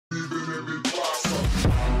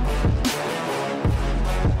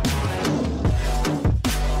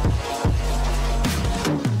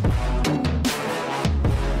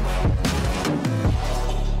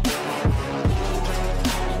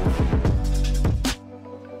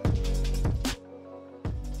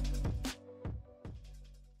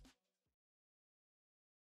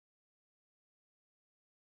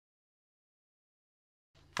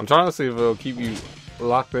I'm trying to see if it'll keep you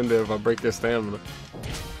locked in there if I break your stamina.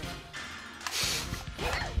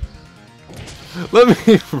 Let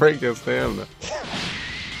me break your stamina.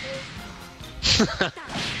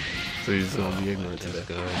 So you're just gonna be ignorant to that.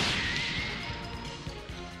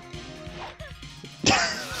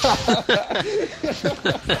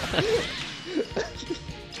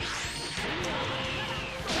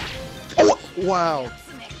 Oh, wow.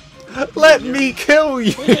 Let me kill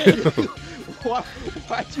you!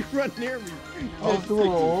 Why'd you run near me? I was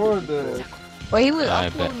doing order. Wait, he was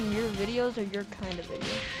uploading your videos or your kind of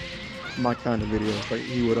videos? My kind of videos. Like,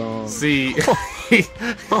 he would, See,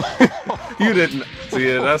 you didn't. See,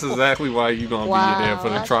 that's exactly why you gonna be there for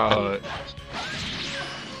the try hard.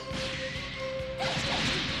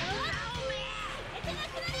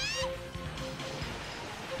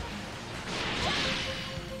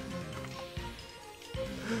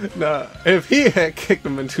 Nah, if he had kicked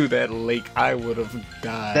him into that lake, I would have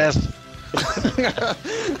died. That's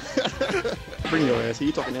bring your ass here.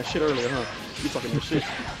 You talking that shit earlier, huh? You talking that shit.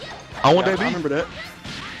 I want that beat. I remember that.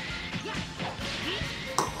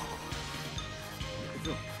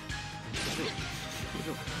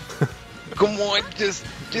 Come on, just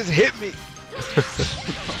hit me.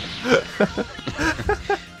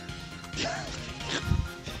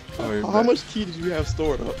 How much key did you have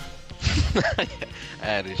stored up? I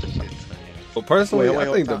had this shit. Well, personally, wait,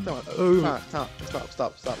 I think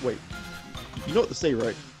Stop. Wait. You know what to say,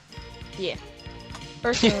 right? Yeah.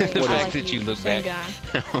 Personally, The I fact like that to you use look back.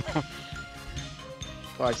 Rasengan.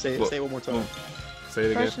 Alright, say it one more time. Say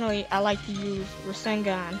it again. Personally, I like to use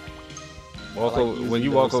Rasengan. When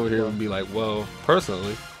you walk over here and be like, well,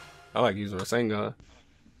 personally, I like using a Rasengan.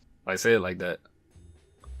 Like, say it like that.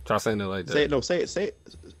 Try saying it like that.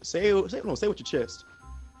 Say it with your chest.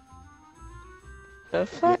 The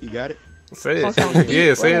fuck? You got it? Say it.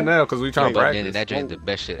 Yeah, say it now, because we trying to practice. That joint the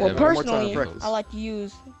best shit Well, ever. personally, practice. I like to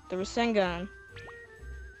use the Rasengan.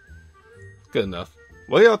 Good enough.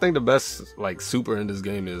 What do y'all think the best, like, super in this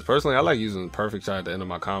game is? Personally, I like using Perfect Shot at the end of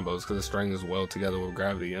my combos, because the string is well together with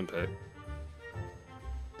Gravity Impact.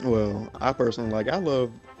 Well, I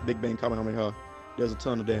love Big Bang Kamehameha. Does a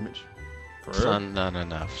ton of damage. For real? Son,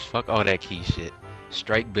 no. Fuck all that key shit.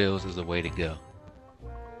 Strike bills is the way to go.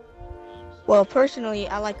 Well, personally,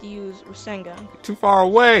 I like to use Rasengan. Too far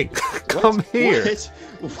away. Come here.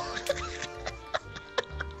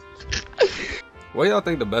 What do y'all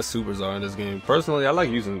think the best supers are in this game? Personally, I like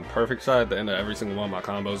using Perfect Shot at the end of every single one of my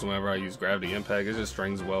combos. Whenever I use Gravity Impact, it just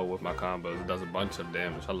strings well with my combos. It does a bunch of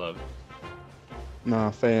damage. I love it.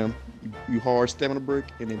 Nah, fam. You hard stamina break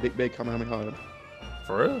and then Big Bang Kamehameha.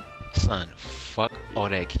 For real? Son, fuck all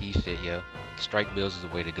that key shit, yo. Strike bills is the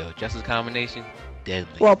way to go. Justice combination,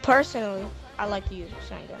 deadly. Well, personally, I like to use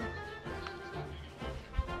Rasengan.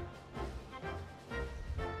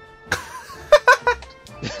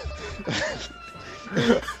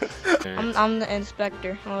 I'm the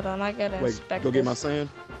inspector. Hold on, I gotta inspect go get my this. sand.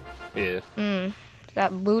 Yeah.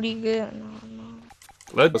 That booty good? No.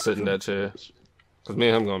 Let's go sit in that chair. Because me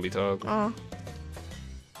and him gonna be talking.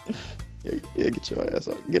 Yeah, get your ass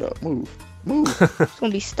up. Get up. Move. It's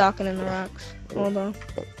gonna be stalking in the rocks. Hold on.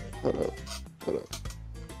 Hold up.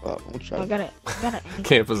 I'm trying. I got it.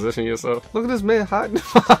 Can't position yourself. Look at this man hiding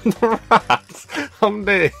behind the rocks. I'm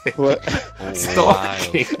dead. What?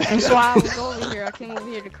 Stalking. That's why I was over here. I came over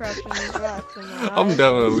here to crouch in these rocks. I'm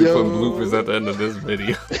definitely putting bloopers at the end of this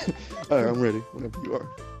video. Alright, I'm ready. Whenever you are.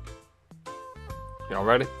 Y'all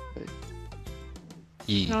ready?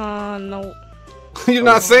 Yeah. No. You're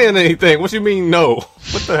not saying anything. What you mean no?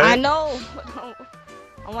 What the heck? I know.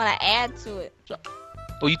 I want to add to it.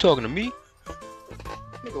 Oh, you talking to me?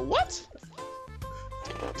 Nigga, what?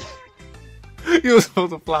 You were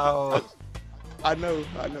supposed to fly off. I know.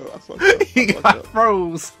 I fucked up. He got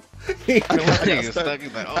froze. He got Nigga stuck.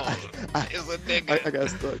 He's like, oh, it's a nigga. I got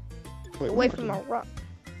stuck. Wait, Away from my rock.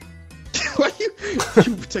 Why you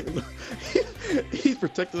protecting? He's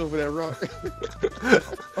protected over that rock.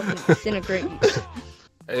 Fucking disintegrate you.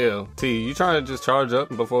 Ew, T, you trying to just charge up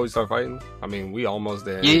before we start fighting? I mean, we almost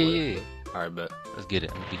there. Yeah. Alright, bet. Let's get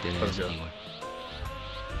it. I'm gonna beat that Let's ass go. anyway.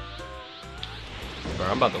 Bro,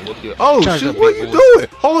 I'm about to whoop you. Oh Charge shit, up, what big you boy. doing?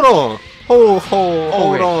 Hold on.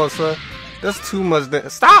 Hold on, son. That's too much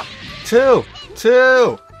stop! Chill!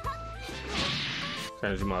 Chance,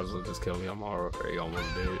 you might as well just kill me. I'm already almost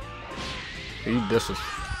dead. You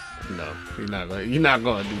No, you're not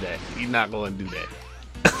gonna do that. You're not gonna do that.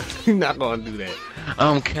 You're not gonna do that.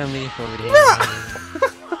 I'm coming for that.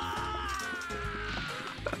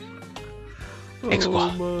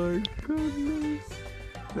 Oh my goodness.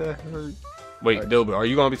 That hurt. Wait, Dilbert, are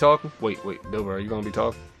you gonna be talking? Wait, Dilbert, are you gonna be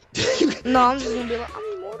talking? No, I'm just gonna be like, I'm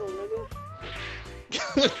immortal.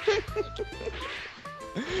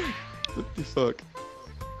 What the fuck?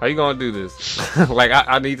 How you gonna do this? Like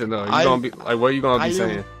I need to know. You gonna be like, what are you gonna be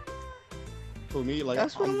saying? For me, like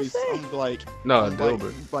That's what I'm saying. I'm like, No, I'm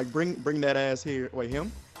Dilbert. like bring that ass here. Wait,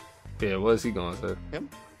 him? Yeah, what is he gonna say? Him?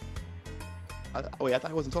 Wait, I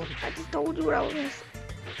thought I wasn't talking. I just told you what I was gonna say.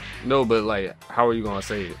 No, but like, how are you gonna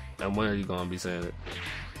say it? And when are you gonna be saying it?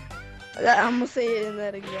 I'm gonna say it in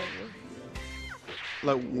that example.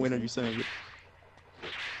 Like, when are you saying it?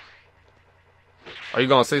 Are you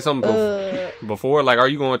gonna say something before? Like, are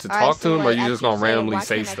you going to talk to him, or are you just gonna randomly why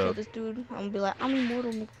say can't I kill stuff? this dude? I'm gonna be like, I'm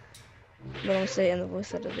immortal. But I'm gonna say it in the voice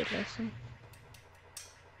that I did last time.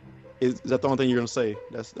 Is that the only thing you're gonna say?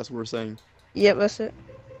 That's what we're saying. Yep, that's it.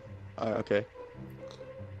 Okay.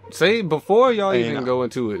 Say before y'all Hey, even nah. go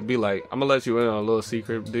into it. Be like, I'm gonna let you in on a little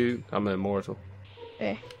secret, dude. I'm immortal.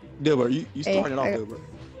 Hey, Dilbert, you Hey, starting it off, Dilbert.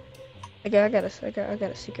 I got a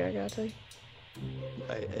secret. I gotta tell you.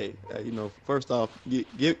 Hey, you know, first off,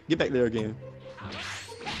 get back there again.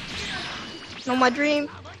 Know my dream?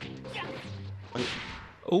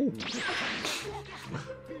 Ooh.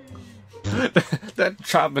 That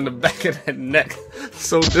chop in the back of that neck,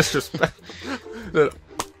 so disrespectful.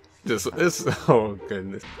 It's oh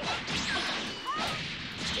goodness.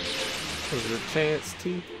 Was there a chance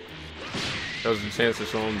to? There was a chance to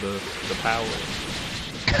show him the power.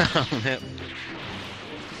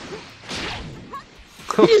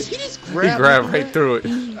 He just grabbed right through it.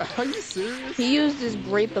 Are you serious? He used his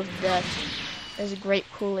grape of death. His grape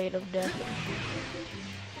Kool-Aid of death.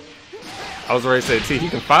 I was ready to say, T, he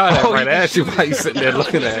can fire that right at you while you sitting there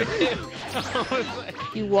looking at it.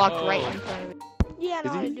 You walked right in front of me. Yeah, I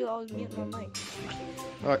know how to do. I was muting my mic.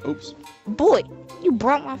 Alright, oops. Boy, you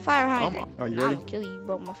broke my fire hydrant. Are you I ready? don't kill you. You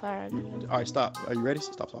broke my fire hydrant. Alright, stop. Are you ready?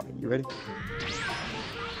 Stop talking. You ready?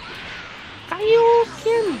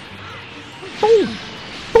 Kaio-ken. Boom.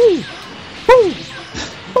 Boom. Boom.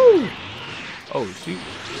 Boom. Oh, shoot.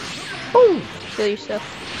 Boom. Kill yourself.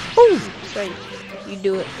 Boom. Sorry. You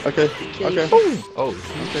do it. Okay. Kill Okay. yourself. Oh,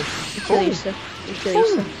 shoot. Okay. You kill yourself. You kill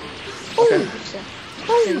yourself. Okay. You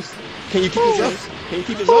kill yourself. Can you keep this up? Can you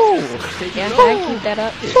keep this up? Can you keep Yeah, it can I up? keep that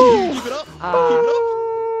up? Can you keep it up? Keep it up.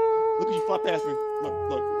 Look at you fly past me.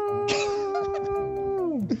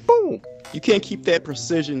 Look. Boom. You can't keep that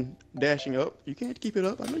precision dashing up. You can't keep it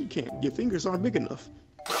up. I know you can't. Your fingers aren't big enough.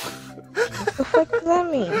 What the fuck does that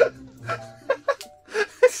mean?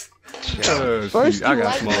 Oh, First shoot. I you got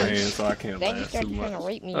like small me, hands, so I can't Then you laugh start too trying much. to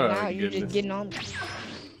rape me. Oh, Now you're goodness. just getting on me.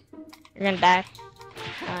 You're gonna die.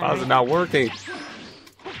 Why is it not working?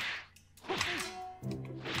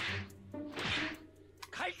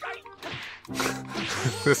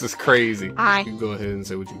 This is crazy. Hi. You can go ahead and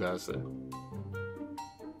say what you gotta say.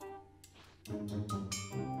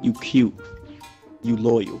 You cute. You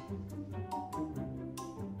loyal.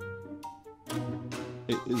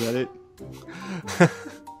 Is that it?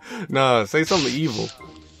 Nah, say something evil.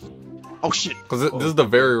 Oh shit. Cause this is the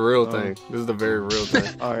very real thing. This is the very real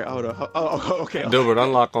thing. All right, hold on. Oh, okay. Dilbert,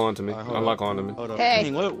 unlock onto me. Alright, hold Unlock onto me. Hold on. Hey.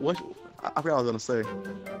 Dang, what? I forgot what I was gonna say.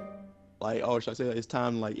 Like, oh, should I say it's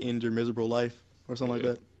time to like end your miserable life or something like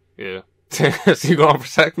that? Yeah. So you gonna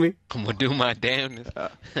protect me? I'm gonna do my damnness.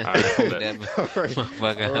 Alright, hold that. All right.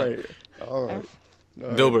 Motherfucker. All right.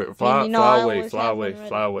 Dilbert, fly, you know, fly I away, always fly have away, one ready.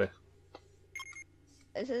 fly away.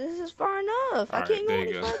 This is far enough. I Alright, can't go there any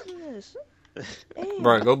you go. farther than this. Damn.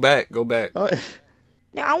 Bruh, go back, go back. All right.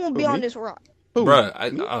 Now I won't be Who, on me? this rock. Who?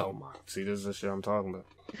 Bruh, Me? oh my, see, this is the shit I'm talking about.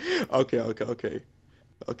 Okay.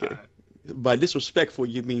 By disrespectful,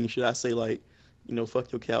 you mean should I say like, you know,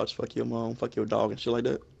 fuck your couch, fuck your mom, fuck your dog, and shit like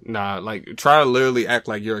that? Nah, like, try to literally act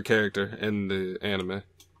like you're a character in the anime.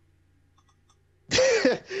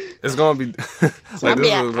 It's gonna be, like, this is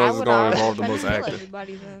gonna involve the most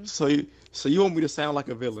acting. So you want me to sound like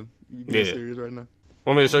a villain? You being Yeah. serious right now?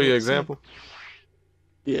 Want me to show you an example?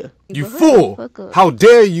 Yeah. You fool! How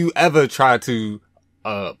dare you ever try to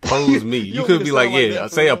pose me? You want could me be to like, sound like yeah, that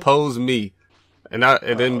for say real? oppose me, and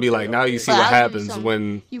then be like, now you see But what I'll do happens something.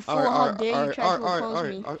 when. You fool, how dare you try to oppose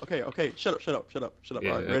me? Okay. Shut up.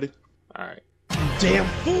 Yeah. All right, ready? All right. Damn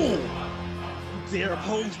fool! You dare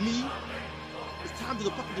oppose me? It's time to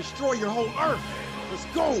fucking destroy your whole earth. Let's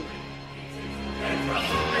go.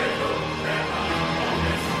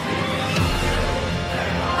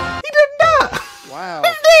 Wow.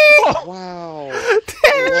 Wow.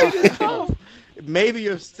 Wow. Maybe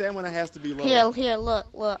your stamina has to be low. Here, look,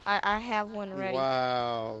 I have one ready.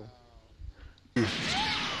 Wow.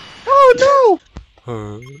 Oh no!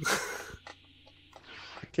 I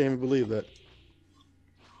can't even believe that.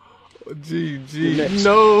 GG. Next.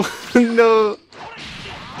 No, no.